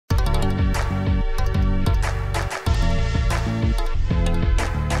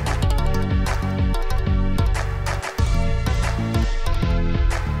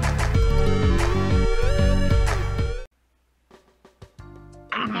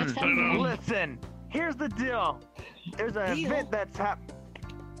Listen, here's the deal. There's an event that's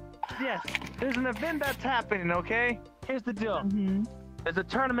Yes, there's an event that's happening, okay? Here's the deal. There's a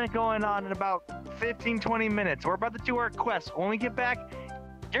tournament going on in about 15-20 minutes. We're about to do our quest. When we get back,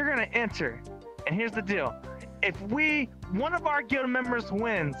 you're gonna enter. And here's the deal. If one of our guild members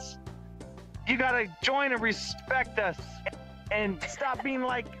wins, you gotta join and respect us and stop being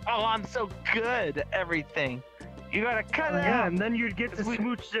like, oh, I'm so good at everything. You gotta cut it out. And then you'd get to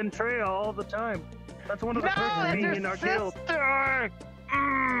smooch Zentreya all the time. That's one of the perks of being in our guild.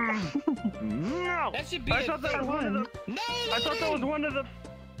 No! That should be I thought that was one of the... I thought that was one of the...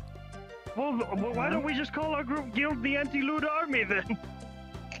 Well, why don't we just call our group guild the Anti-Loot Army then?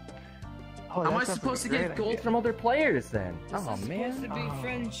 How am I supposed to get gold from other players then? This is supposed to be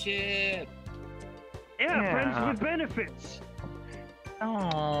friendship. Yeah, friends with benefits.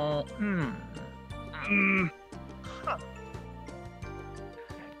 Oh.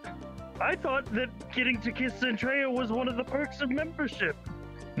 I thought that getting to kiss Zentreya was one of the perks of membership.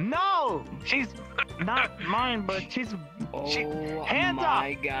 No! She's not mine, but she's... hands up!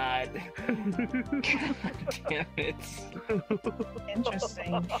 My God. Damn it.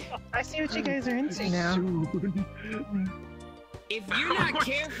 Interesting. I see what you guys are into now. If you're not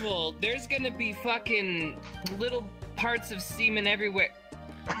careful, there's gonna be fucking little parts of semen everywhere.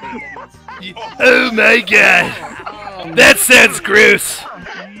 Oh my God! That sounds gross!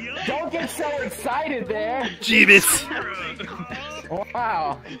 Don't get so excited there! Jeebus!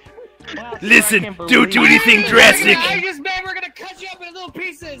 Wow. Listen, don't do anything drastic! We're gonna cut you up in little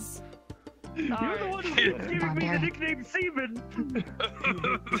pieces! You're the one who's giving me the nickname Seaman!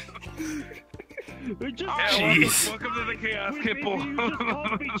 Jeez. Welcome to the Chaos Kipple. You just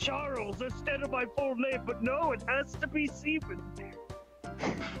called me Charles instead of my full name, but no, it has to be Seaman.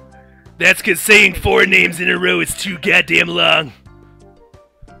 That's cause saying 4 names in a row is too goddamn long.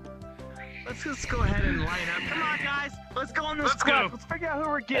 Let's just go ahead and line up. Come on, guys. Let's go on this quest. Let's figure out who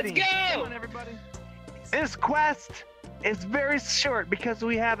we're getting. Let's go! Come on, everybody. This quest is very short because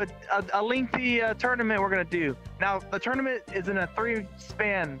we have a lengthy tournament we're going to do. Now, the tournament is in a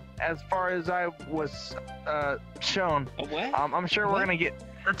 3-span as far as I was shown. What? I'm sure we're going to get...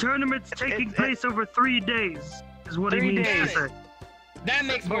 The tournament's taking place over 3 days, is what he means to say. That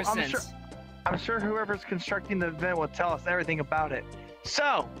makes more sense. I'm sure whoever's constructing the event will tell us everything about it.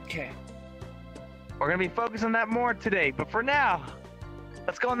 So, okay, we're gonna be focused on that more today. But for now,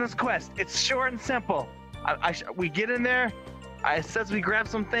 let's go on this quest. It's short and simple. We get in there. It says we grab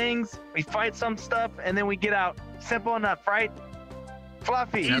some things, we fight some stuff, and then we get out. Simple enough, right?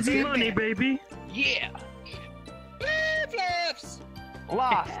 Fluffy. Easy money, baby. Yeah. Fluffs.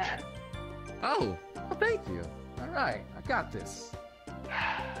 Lost. Oh, well, thank you. All right, I got this.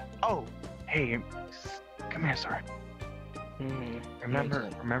 Oh, hey, come here, Sora.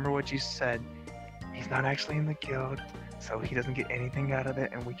 Remember what you said. He's not actually in the guild, so he doesn't get anything out of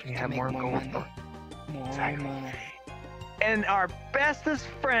it, and we can have more gold. Exactly. And our bestest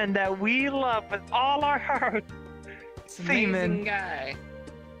friend that we love with all our heart, Seaman. Guy.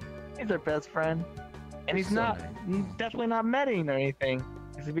 He's our best friend, and he's So definitely not medding or anything.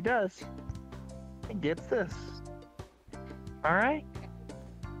 Because if he does, he gets this. All right.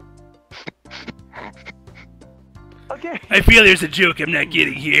 Okay. I feel there's a joke I'm not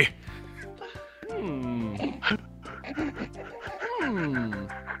getting here.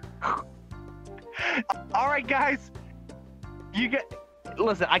 Alright, guys.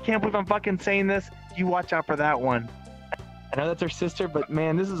 Listen, I can't believe I'm fucking saying this. You watch out for that one. I know that's her sister, but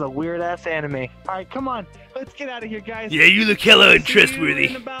man, this is a weird ass anime. Alright, come on. Let's get out of here, guys. Yeah, you look hella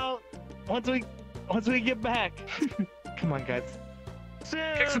untrustworthy. Once we get back. Come on, guys.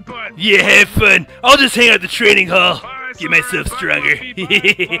 Kick some butt. Yeah, have fun. I'll just hang out at the training hall. Bye, Get myself stronger.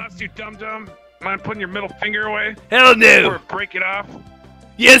 You dum-dum. Mind putting your middle finger away? Hell no. Or break it off?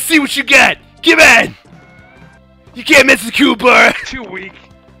 Yeah, see what you got. Come on. You can't mess with Kuwabara. Too weak.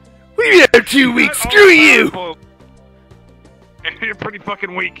 What do you mean I'm too weak? Screw you. You're pretty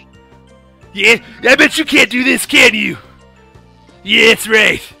fucking weak. Yeah, I bet you can't do this, can you? Yeah, that's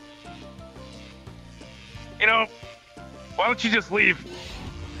right. You know, why don't you just leave?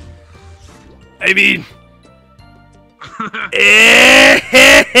 I mean...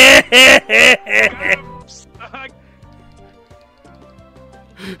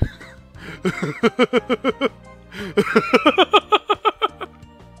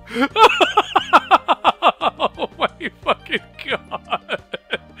 Oh my fucking god!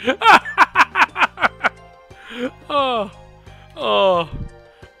 Oh,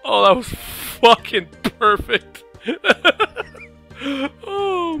 that was fucking perfect.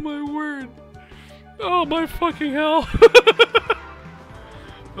 Oh my word! Oh my fucking hell!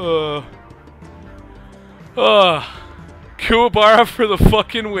 Kuwabara for the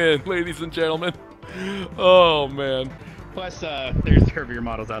fucking win, ladies and gentlemen. Oh man. Plus, there's curvier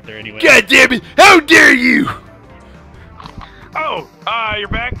models out there anyway. God damn it! How dare you! Oh, you're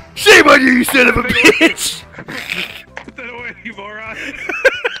back? Shame on you, you son of a bitch! Put that away, you moron.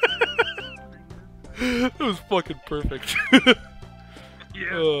 That was fucking perfect.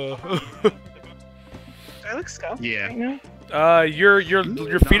 Yeah. I look scuffed right now. Your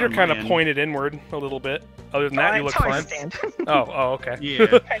feet are kind of pointed inward a little bit. Other than that, you look fine. Oh, okay.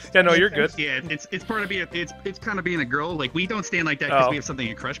 Yeah. Yeah, no, you're good. Yeah, it's part of being it's kind of being a girl. Like we don't stand like that because we have something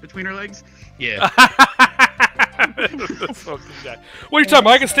to crush between our legs. Yeah. What are you talking about?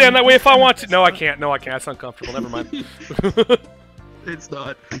 I can stand that way if I want to. No, I can't. No, I can't. That's uncomfortable. Never mind. It's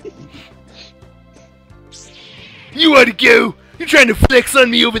not. You want to go? You're trying to flex on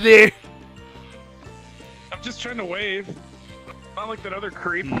me over there. I'm just trying to wave. Not like that other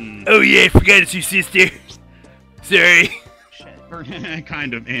creep. Oh yeah, I forgot it's your sister. Sorry.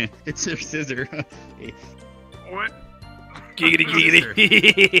 Kind of. It's her scissor. What? Giggity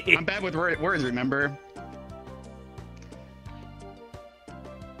giggity. I'm bad with words, remember?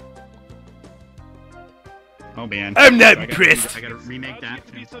 Oh man. I'm not impressed. I gotta remake that.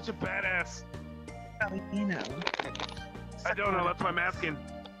 To be such a badass. You know. I don't know. That's why I'm asking.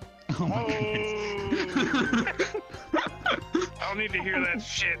 Oh my goodness. I don't need to hear that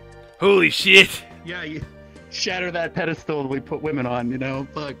shit. Holy shit. Yeah, you shatter that pedestal we put women on, you know?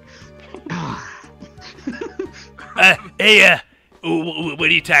 Fuck. Hey, what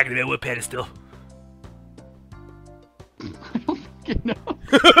are you talking about? What pedestal?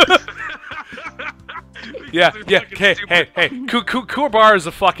 Yeah. Hey. Kuwabara is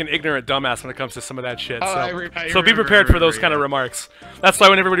a fucking ignorant dumbass when it comes to some of that shit. So be prepared for those kind of remarks. That's why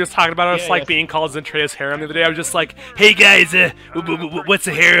when everybody was talking about us being called Zentreya's harem the other day, I was just like, hey guys, what's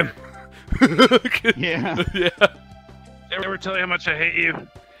a harem? Yeah. Ever tell you how much I hate you?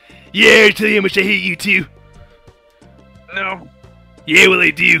 Yeah, I tell you how much I hate you too. No. Yeah, well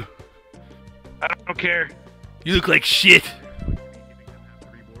I do. I don't care. You look like shit.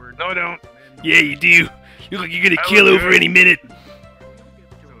 No, I don't. Yeah, you do. You look like you're gonna kill over any minute.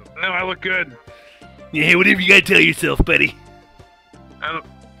 No, I look good. Yeah, whatever you gotta tell yourself, buddy.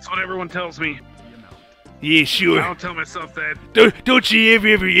 That's what everyone tells me. Yeah, sure. I don't tell myself that. Don't you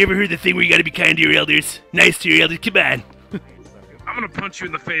ever heard the thing where you gotta be kind to your elders? Nice to your elders, come on. I'm gonna punch you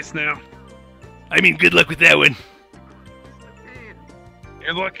in the face now. I mean, good luck with that one.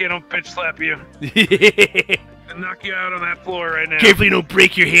 You're lucky I don't bitch slap you. And knock you out on that floor right now. Careful you don't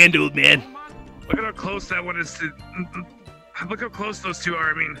break your hand, old man. Look at how close that one is to... Look how close those two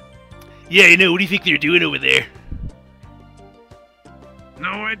are, I mean. Yeah, I know. What do you think they're doing over there?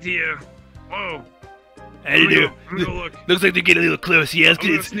 No idea. Whoa. I don't know. I'm gonna go look. Looks like they're getting a little close. Yeah,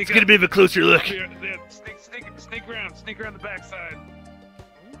 let's get a bit of a closer look. Yeah, sneak around. Sneak around the backside.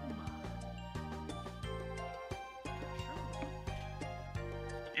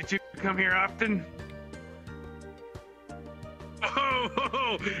 You two come here often?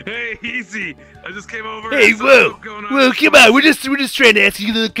 Oh, hey, easy. I just came over. Hey, whoa, come on. We're just trying to ask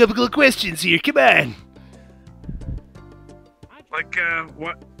you a couple of questions here. Come on. Like,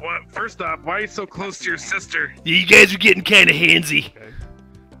 what? First off, why are you so close to your sister? You guys are getting kind of handsy.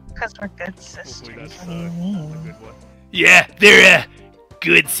 Because we're good sisters. What do you mean? Yeah, they're,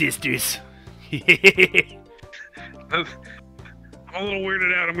 good sisters. I'm a little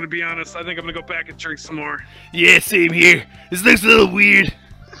weirded out, I'm gonna be honest. I think I'm gonna go back and drink some more. Yeah, same here. This looks a little weird.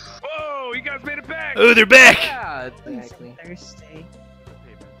 Whoa, you guys made it back! Oh, they're back! Yeah, exactly. Thirsty.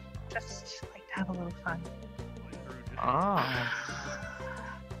 Just like to have a little fun.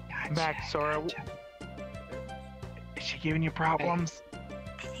 Back, Sora. Is she giving you problems?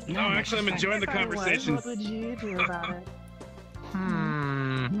 No, actually, I'm enjoying the conversation. What would you do about it?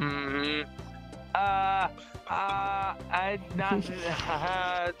 I'd not.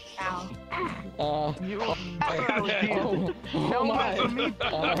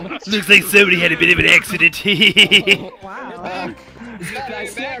 Looks like somebody had a bit of an accident. Wow. I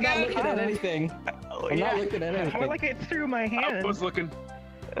swear I'm not looking at anything. I'm not looking at anything. More like it threw my hand. I was looking.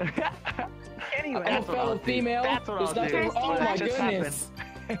 Anyway. I'm a fellow female. That's what I'll do. Oh my Just goodness.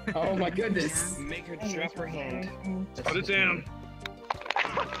 Oh my goodness. Make her drop her hand. Put it down.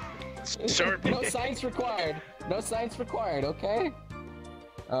 Sharp. No science required. No science required, okay?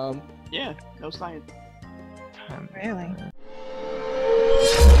 Yeah, no science. Really?